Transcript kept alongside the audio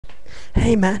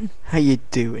Hey man, how you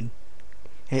doing?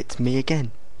 It's me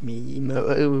again, me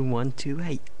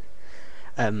Moto128.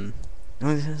 I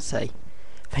was gonna say,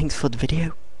 thanks for the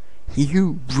video.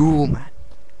 You rule, man.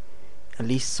 At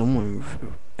least someone,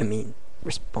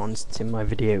 responds to my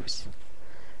videos.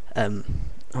 What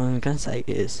I'm gonna say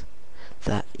is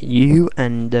that you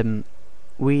and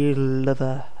We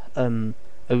Lover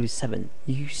 '07,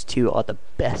 you two are the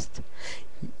best.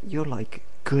 You're like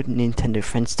good Nintendo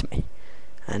friends to me,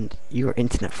 and you're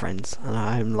internet friends, and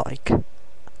I'm like,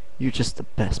 you're just the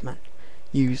best, man.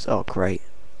 Yous are great.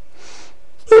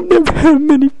 I've never had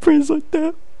many friends like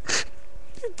that.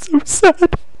 It's so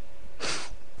sad.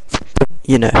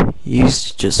 You know,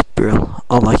 yous just brilliant.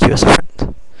 I like you as a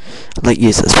friend. I like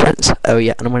yous as friends. Oh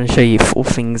yeah, and I'm going to show you 4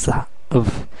 things that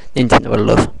of Nintendo I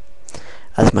love.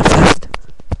 As my first,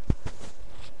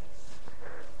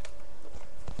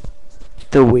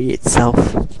 the Wii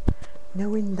itself.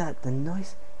 Knowing that the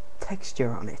nice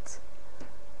texture on it,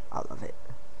 I love it.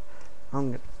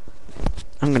 I'm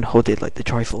gonna hold it like the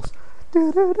Triforce.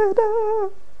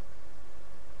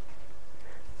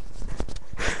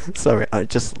 Sorry, I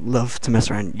just love to mess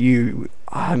around.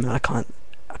 I can't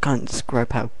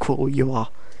describe how cool you are.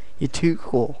 You're too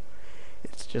cool.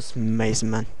 It's just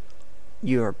amazing, man.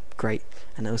 You're great,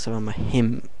 and also I'm a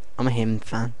him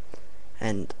fan,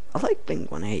 and I like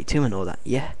Blink-182 and all that.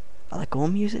 Yeah, I like all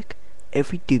music,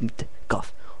 every doomed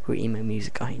goth or emo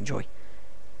music I enjoy.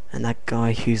 And that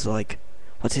guy who's like,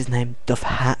 what's his name, Duff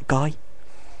Hat guy?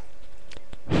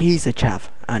 He's a chav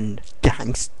and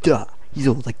gangster. He's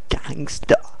all the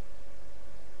gangster.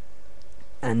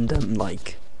 And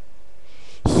like,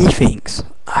 he thinks,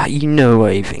 you know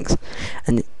what he thinks.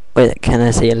 And wait, can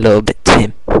I say a little bit to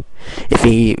him if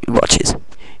he watches?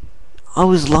 I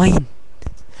was lying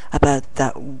about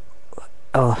that.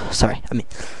 Oh, sorry.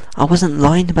 I wasn't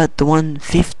lying about the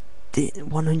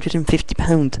 150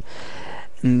 pound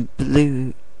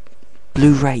Blu-ray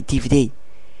DVD.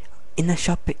 In a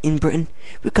shop in Britain,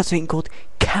 we've got something called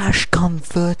cash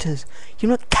converters. You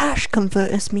know what cash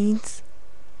converters means?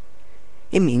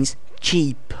 It means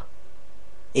cheap.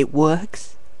 It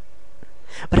works.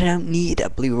 But I don't need a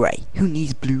Blu-ray. Who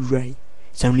needs Blu-ray?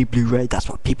 It's only Blu-ray. That's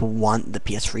what people want the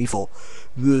PS3 for.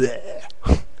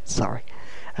 Sorry.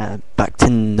 Back to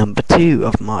number 2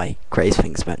 of my crazy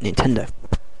things about Nintendo.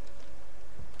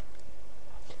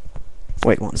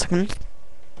 Wait 1 second.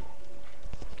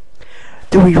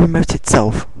 The Wii remote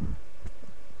itself,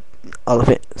 I love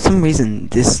it. For some reason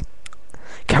this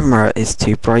camera is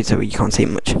too bright so you can't see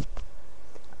much.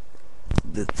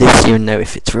 This you know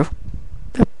if it's real.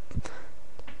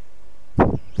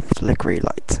 Flickery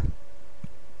light.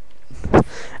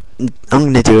 I'm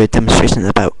gonna do a demonstration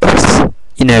about us.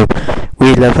 You know,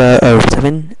 We Lover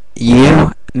 '07,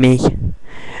 you, me.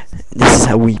 This is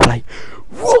how we play.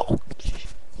 Whoa!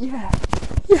 Yeah!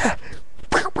 Yeah!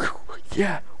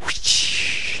 Yeah!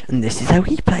 And this is how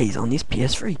he plays on his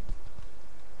PS3.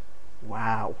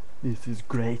 Wow, this is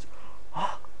great.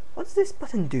 What does this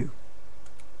button do?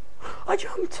 I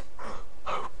jumped!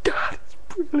 Oh god, it's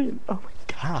brilliant. Oh my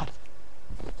god.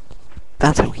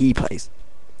 That's how he plays.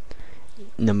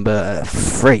 Number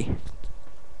 3.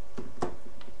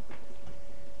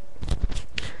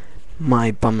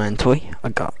 My Bomberman toy I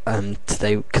got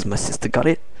today because my sister got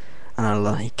it, and I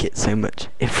like it so much.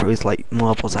 It throws like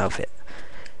marbles out of it,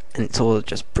 and it's all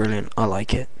just brilliant. I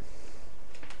like it.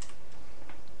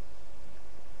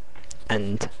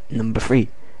 And number 4.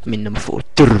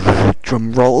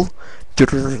 Drum roll.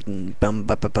 Bum bum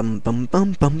bum bum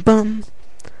bum bum bum.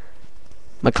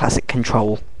 My classic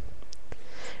control.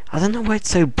 I don't know why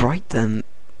it's so bright than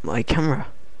my camera,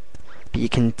 but you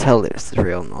can tell it's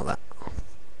real and all that.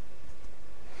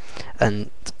 And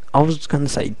I was gonna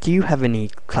say, do you have any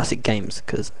classic games?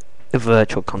 Because a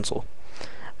virtual console.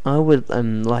 I would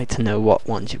like to know what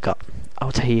ones you've got.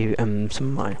 I'll tell you some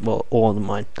of mine. Well, all of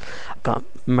mine. I've got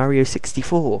Mario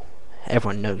 64.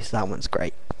 Everyone knows that one's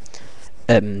great.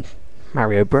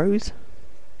 Mario Bros.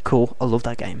 Cool. I love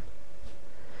that game.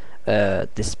 The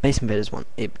Space Invaders one.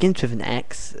 It begins with an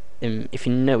X. If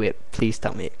you know it, please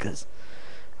tell me, because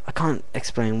I can't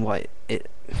explain why it.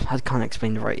 I can't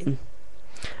explain the rating.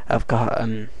 I've got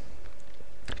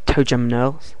Toe Jam and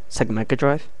Earl's Sega Mega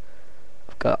Drive.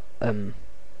 I've got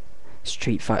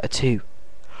Street Fighter 2.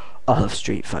 I love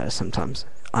Street Fighter sometimes.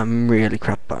 I'm really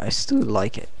crap, but I still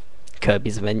like it.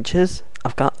 Kirby's Adventures.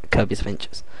 I've got Kirby's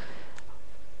Adventures.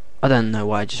 I don't know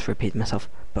why I just repeated myself,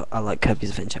 but I like Kirby's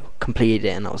Adventure. Completed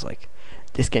it and I was like,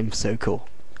 this game's so cool.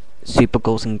 Super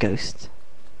Ghouls and Ghosts.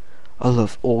 I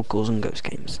love all Ghouls and Ghosts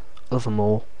games. I love them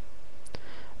all.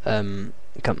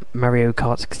 Got Mario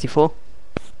Kart 64.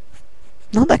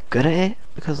 Not that good at it,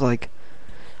 because like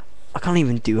I can't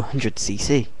even do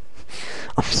 100cc.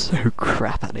 I'm so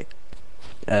crap at it.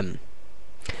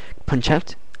 Punch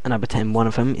Out, and I pretend one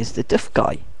of them is the Duff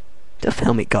guy, Duff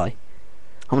helmet guy.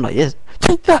 I'm like, yes,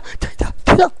 take that, take that,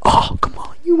 take that. Oh, come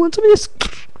on, you want some of this?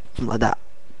 I'm like that.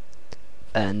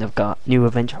 And I've got New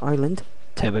Adventure Island,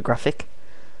 TurboGrafx.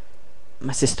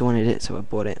 My sister wanted it, so I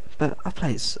bought it, but I'll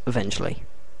play it eventually.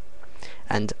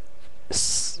 And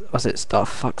was it Star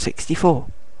Fox 64?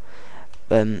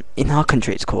 In our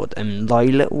country, it's called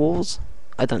Lilac Wars.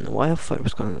 I don't know why I thought it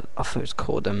was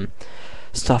called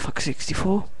Star Fox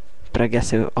 64, but I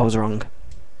guess I was wrong.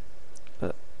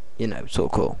 But you know,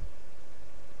 sort of cool.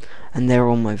 And they're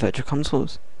all my virtual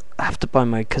consoles. I have to buy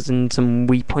my cousin some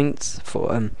Wii points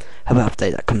for her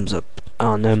birthday that comes up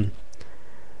on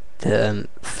the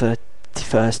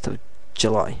 31st of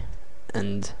July,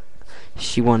 and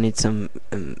she wanted some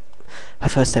her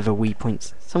first ever Wii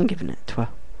points, so I'm giving it to her.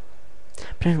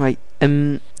 But anyway,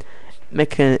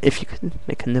 if you could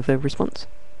make another response,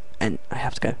 and I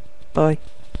have to go. Bye.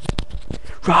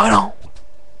 Right on.